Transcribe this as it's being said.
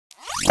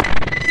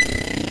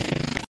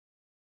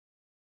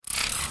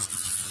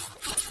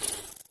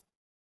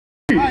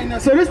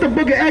So this is the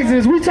book of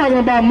Exodus. We're talking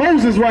about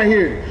Moses right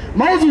here.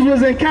 Moses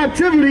was in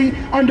captivity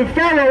under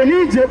Pharaoh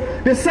in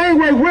Egypt, the same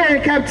way we're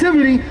in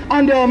captivity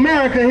under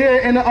America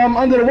here, and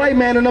under the white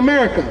man in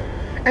America.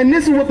 And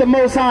this is what the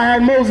Most High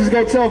had Moses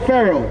go tell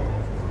Pharaoh.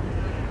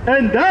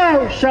 And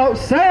thou shalt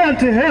say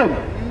unto him,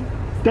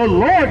 the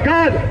Lord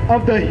God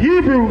of the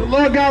Hebrews. The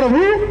Lord God of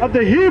who? Of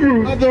the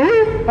Hebrews. Of the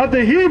who? Of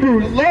the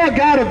Hebrews. The Lord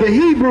God of the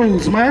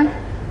Hebrews, man.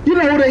 You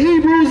know who the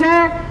Hebrews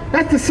are?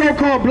 That's the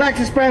so-called blacks,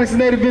 Hispanics, and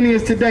Native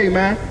Indians today,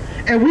 man.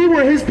 And we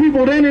were his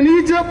people then in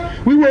Egypt.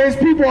 We were his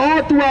people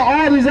all throughout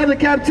all these other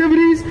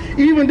captivities,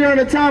 even during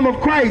the time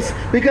of Christ,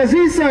 because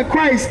he sent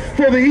Christ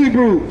for the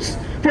Hebrews,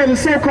 for the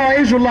so-called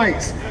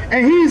Israelites.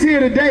 And he's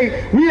here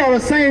today. We are the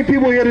same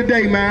people here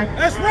today, man.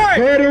 That's right.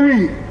 Go ahead and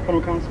read.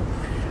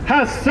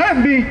 Has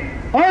sent me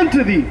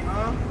unto thee,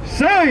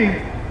 saying,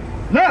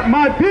 let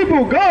my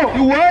people go.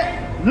 Do what?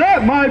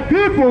 Let my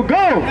people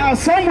go. Now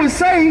some would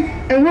say,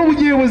 and what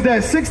year was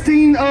that?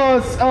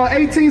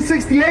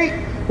 1868,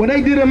 when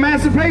they did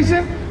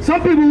emancipation?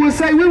 Some people would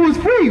say we was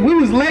free. We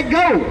was let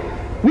go.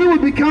 We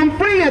would become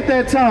free at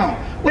that time.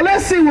 Well,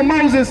 let's see what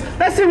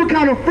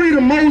kind of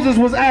freedom Moses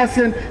was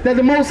asking, that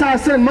the Most High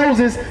sent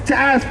Moses to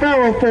ask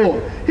Pharaoh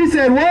for. He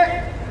said, what?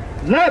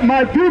 Let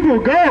my people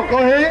go. Go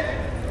ahead.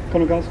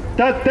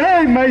 That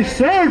they may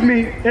serve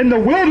me in the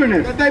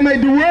wilderness. That they may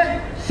do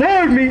what?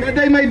 Serve me. That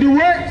they may do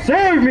what?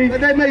 Serve me.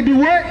 That they may do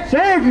what?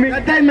 Serve me.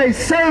 That they may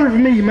serve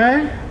me,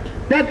 man.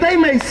 That they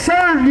may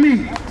serve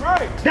me.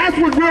 Right. That's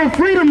what real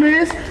freedom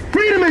is.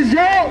 Freedom is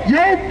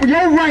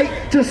your right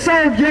to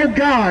serve your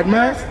God,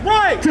 man.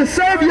 Right. To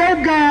serve your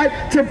God,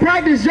 to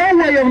practice your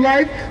way of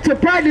life, to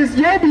practice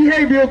your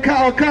behavioral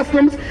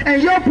customs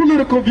and your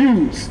political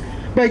views.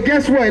 But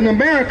guess what? In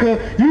America,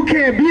 you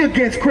can't be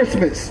against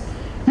Christmas.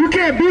 You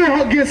can't be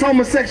against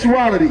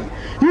homosexuality.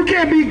 You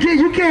can't be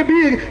against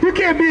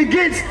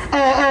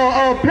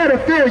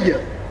pedophilia.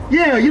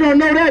 Yeah, you don't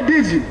know that,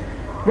 did you?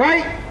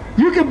 Right?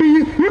 You could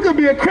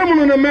be a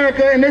criminal in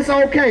America, and it's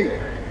okay.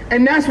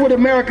 And that's what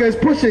America is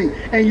pushing.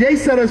 And they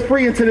set us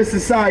free into this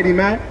society,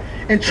 man.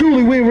 And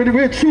truly,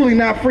 we're truly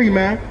not free,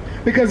 man.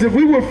 Because if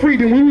we were free,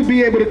 then we would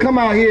be able to come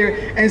out here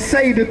and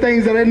say the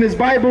things that are in this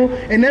Bible,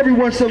 and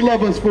everyone should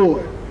love us for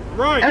it.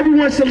 Right.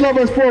 Everyone should love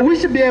us for it. We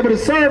should be able to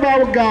serve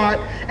our God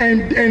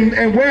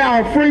and wear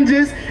our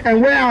fringes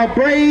and wear our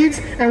braids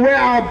and wear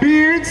our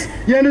beards,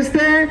 you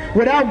understand?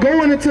 Without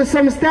going into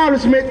some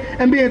establishment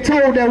and being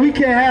told that we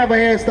can't have a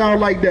hairstyle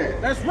like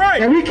that. That's right.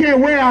 That we can't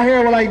wear our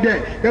hair like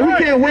that. That we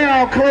can't wear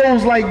our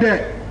clothes like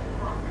that.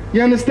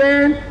 You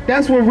understand?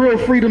 That's what real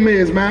freedom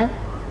is, man.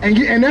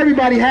 And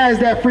everybody has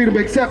that freedom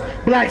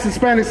except blacks,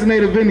 Hispanics, and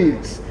Native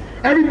Indians.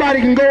 Everybody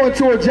can go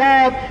into a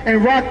job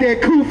and rock their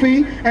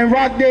kufi and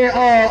rock their,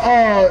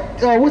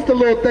 what's the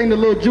little thing the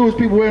little Jewish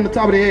people wear on the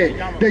top of their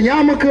head? The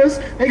yarmulkes.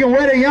 They can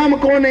wear their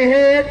yarmulke on their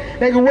head.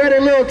 They can wear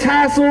their little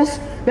tassels.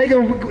 They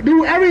can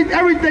do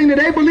everything that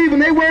they believe in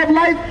their way of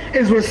life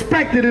is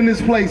respected in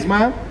this place,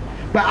 man.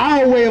 But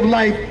our way of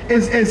life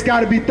is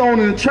got to be thrown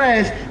in the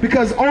trash,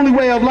 because only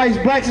way of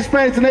life blacks,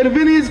 Hispanics, and Native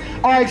Indians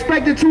are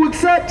expected to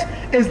accept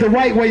is the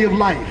white way of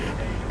life.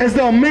 It's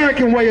the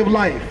American way of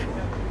life.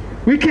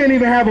 We can't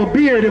even have a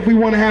beard if we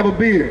want to have a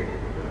beard.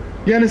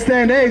 You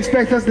understand? They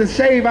expect us to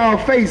shave our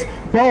face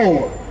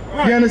bald.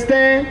 You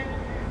understand?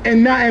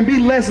 And be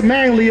less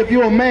manly if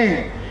you're a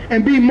man,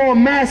 and be more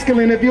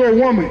masculine if you're a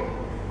woman.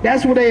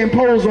 That's what they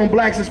impose on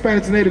blacks,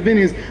 Hispanics, and Native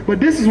Indians.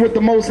 But this is what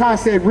the Most High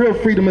said real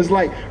freedom is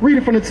like. Read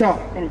it from the top.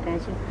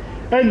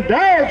 And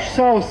thou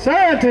shalt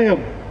say unto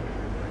him,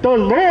 the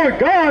Lord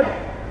God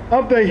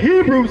of the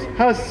Hebrews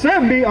has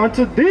sent me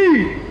unto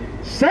thee,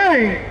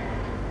 saying,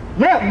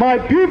 let my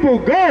people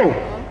go,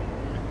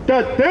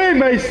 that they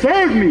may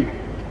serve me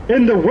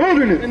in the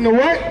wilderness. In the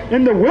what?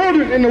 In the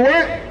wilderness. In the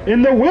what?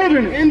 In the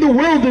wilderness. In the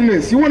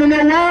wilderness. You want to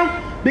know why?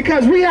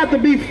 Because we have to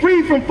be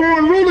free from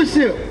foreign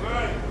rulership.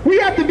 We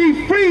have to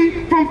be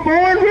free from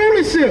foreign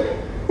rulership.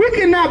 We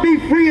cannot be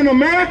free in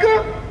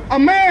America.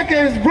 America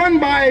is run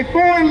by a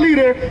foreign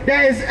leader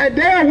that is,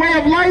 their way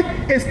of life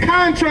is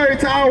contrary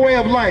to our way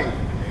of life.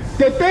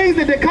 The things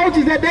that the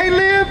cultures that they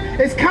live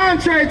is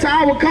contrary to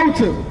our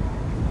culture.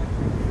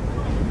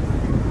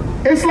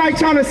 It's like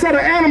trying to set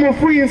an animal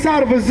free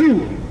inside of a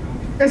zoo.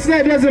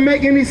 That doesn't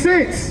make any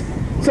sense.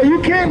 So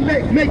you can't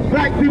make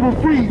black people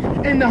free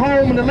in the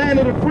home, in the land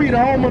of the free, the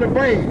home of the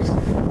braves.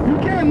 You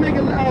can't make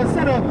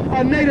set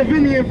a Native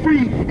Indian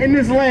free in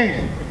this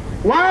land.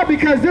 Why?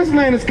 Because this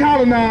land is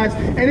colonized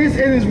and it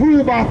is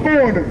ruled by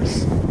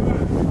foreigners.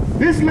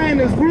 This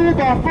land is ruled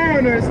by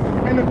foreigners,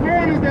 and the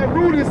foreigners that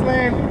rule this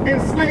land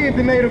enslaved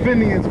the Native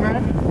Indians,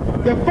 man.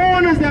 The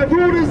foreigners that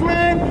rule this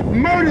land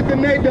murdered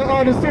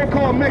the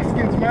so-called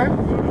Mexicans, man.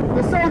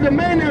 The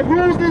man that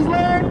rules this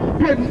land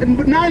put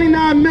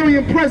 99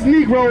 million plus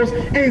Negroes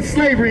in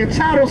slavery, in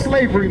chattel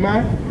slavery,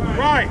 man.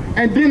 Right.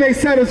 And then they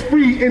set us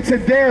free into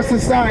their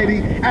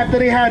society after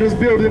they had us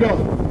build it up.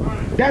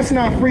 That's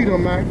not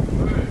freedom,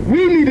 man.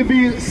 We need to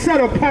be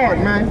set apart,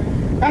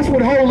 man. That's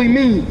what holy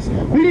means.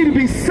 We need to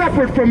be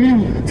separate from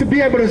you to be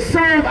able to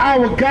serve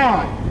our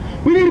God.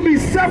 We need to be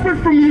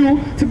separate from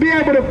you to be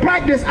able to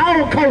practice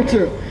our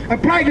culture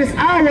and practice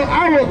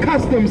our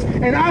customs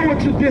and our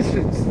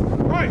traditions.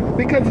 Right.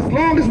 Because as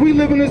long as we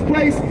live in this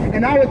place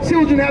and our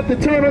children have to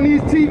turn on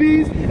these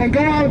TVs and go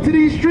out into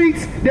these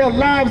streets, their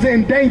lives are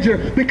in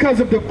danger because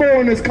of the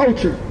foreigner's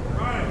culture.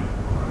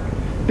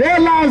 Their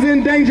lives are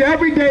in danger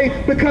every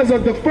day because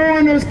of the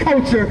foreigner's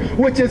culture,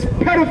 which is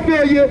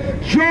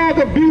pedophilia, drug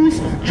abuse,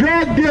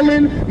 drug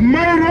dealing,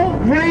 murder,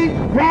 rape,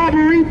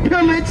 robbery,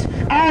 pillage,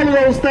 all of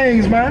those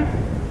things, man.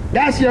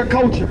 That's your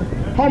culture.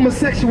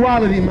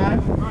 Homosexuality,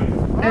 man.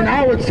 And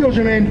our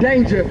children are in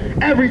danger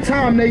every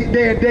time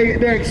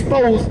they're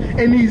exposed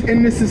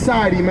in this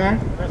society, man.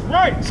 That's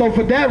right. So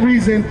for that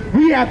reason,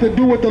 we have to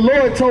do what the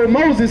Lord told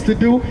Moses to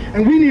do,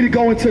 and we need to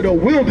go into the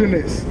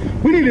wilderness.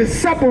 We need to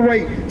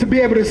separate to be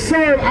able to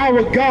serve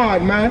our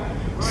God, man.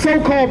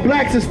 So-called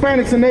blacks,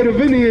 Hispanics, and Native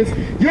Indians,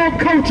 your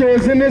culture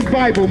is in this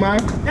Bible,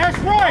 man. That's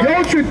right.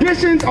 Your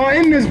traditions are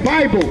in this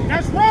Bible.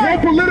 That's right.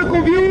 Your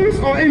political views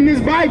are in this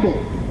Bible.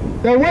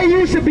 The way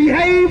you should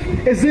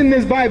behave is in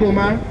this Bible,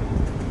 man.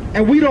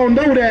 And we don't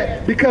know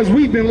that because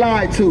we've been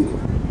lied to.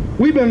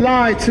 We've been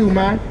lied to,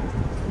 man.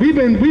 We've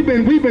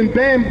been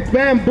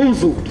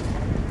bamboozled.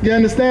 You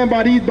understand,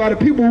 by the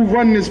people who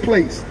run this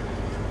place.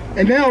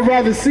 And they'll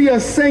rather see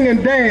us sing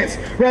and dance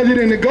rather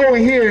than to go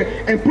in here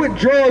and put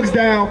drugs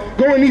down,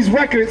 go in these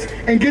records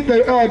and get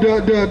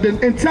the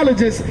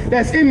intelligence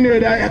that's in there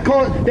that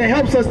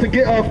helps us to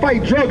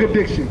fight drug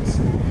addictions.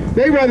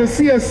 They rather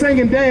see us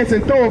sing and dance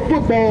and throw a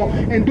football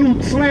and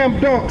do slam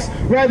dunks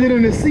rather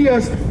than to see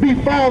us be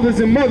fathers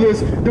and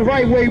mothers the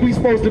right way we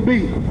supposed to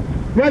be.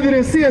 Rather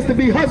than see us to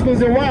be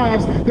husbands and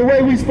wives the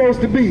way we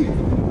supposed to be.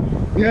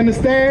 You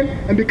understand?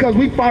 And because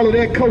we follow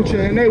their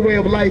culture and their way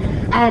of life,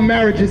 our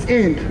marriages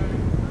end.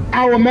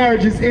 Our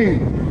marriages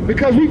end.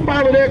 Because we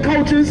follow their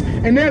cultures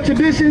and their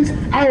traditions,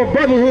 our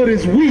brotherhood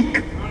is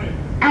weak.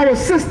 Our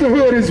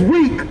sisterhood is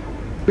weak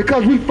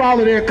because we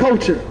follow their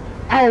culture.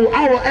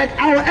 Our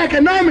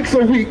economics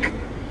are weak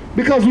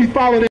because we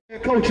follow their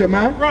culture,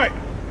 man. Right.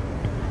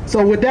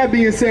 So with that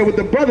being said, what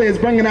the brother is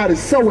bringing out is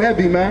so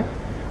heavy, man.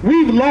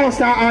 We've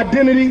lost our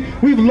identity,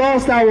 we've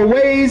lost our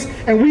ways,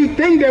 and we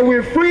think that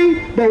we're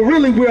free, but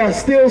really we are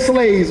still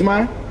slaves,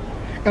 man.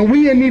 And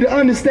we need to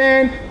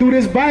understand through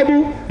this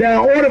Bible that in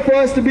order for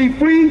us to be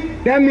free,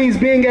 that means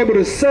being able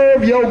to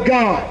serve your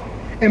God.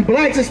 And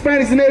blacks,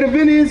 Hispanics, and Native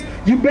Indians,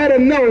 you better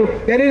know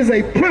that it is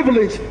a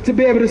privilege to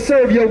be able to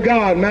serve your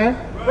God, man.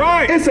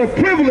 Right. It's a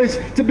privilege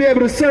to be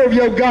able to serve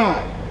your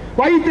God.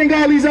 Why do you think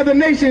all these other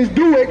nations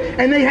do it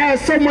and they have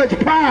so much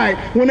pride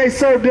when they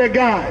serve their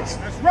gods?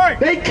 That's right.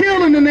 They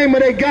kill in the name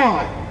of their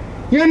God.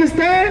 You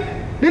understand?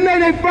 Don't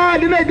they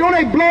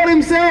blow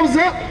themselves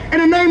up in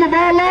the name of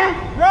Allah?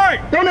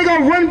 Right. Don't they go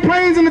run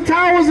planes in the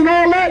towers and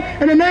all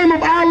that in the name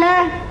of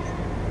Allah?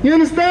 You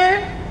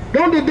understand?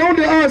 Don't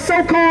the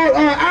so-called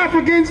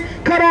Africans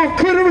cut off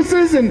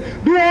clitorises and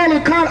do all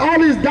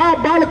this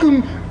diabolical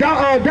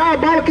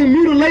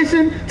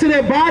mutilation to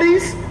their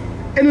bodies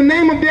in the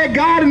name of their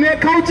God and their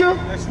culture?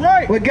 That's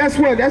right. Well, guess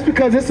what? That's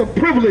because it's a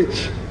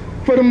privilege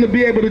for them to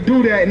be able to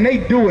do that, and they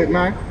do it,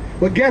 man.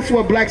 Well, guess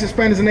what, blacks,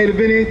 Hispanics, and Native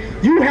Indians?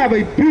 You have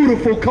a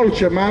beautiful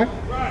culture, man.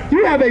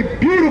 You have a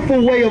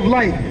beautiful way of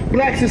life,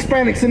 blacks,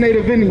 Hispanics, and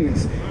Native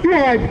Indians. You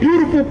are a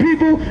beautiful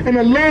people, and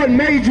the Lord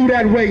made you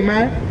that way,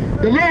 man.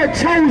 The Lord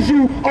chose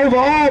you over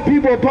all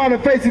people upon the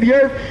face of the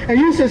earth, and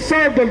you should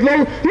serve the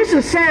Lord. You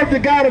should serve the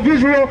God of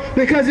Israel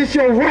because it's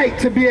your right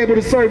to be able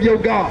to serve your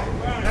God.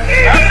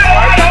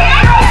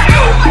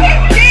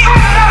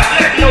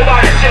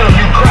 Nobody tell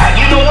you crack.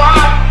 You know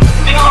why?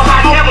 Because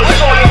I never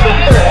saw you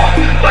before,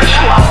 but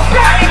you a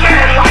black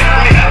man like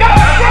me.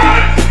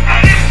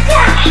 And it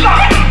works,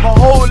 son. My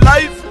whole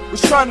life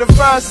was trying to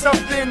find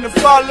something to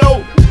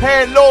follow.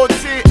 Had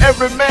loyalty,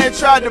 every man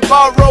tried to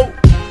borrow.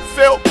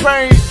 Felt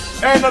pain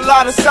and a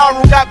lot of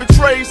sorrow. Got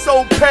betrayed,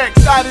 so packed,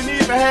 I didn't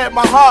even have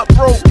my heart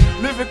broke.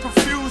 Living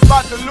confused,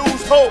 about to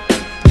lose hope.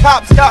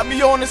 Cops got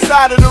me on the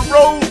side of the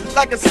road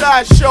like a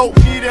sideshow.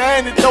 Need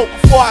an antidote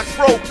before I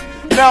croak.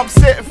 Now I'm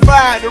setting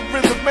fire to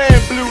rhythm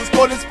man blues,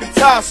 boy, this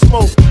guitar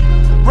smoke.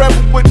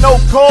 Rebel with no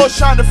cause,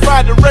 trying to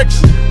find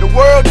direction. The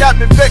world got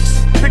me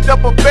vexed. Picked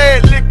up a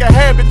bad liquor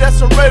habit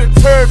that's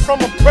hereditary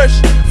from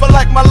oppression. Felt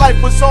like my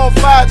life was on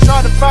fire,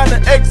 trying to find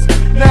an exit.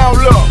 Now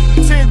look,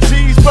 10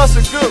 G's plus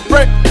a good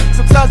wreck.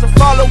 Sometimes a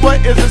follower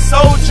is a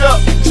soldier,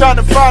 trying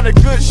to find a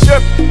good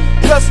shepherd.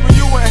 Plus when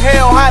you in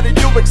hell, how did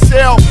you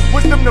excel?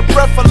 Wisdom the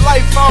breath of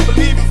life, I don't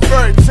believe in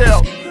fairy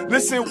tale.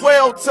 Listen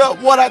well to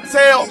what I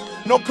tell.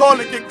 No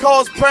calling can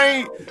cause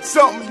pain,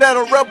 something that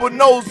a rebel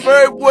knows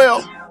very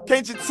well.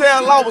 Can't you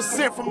tell I was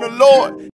sent from the Lord?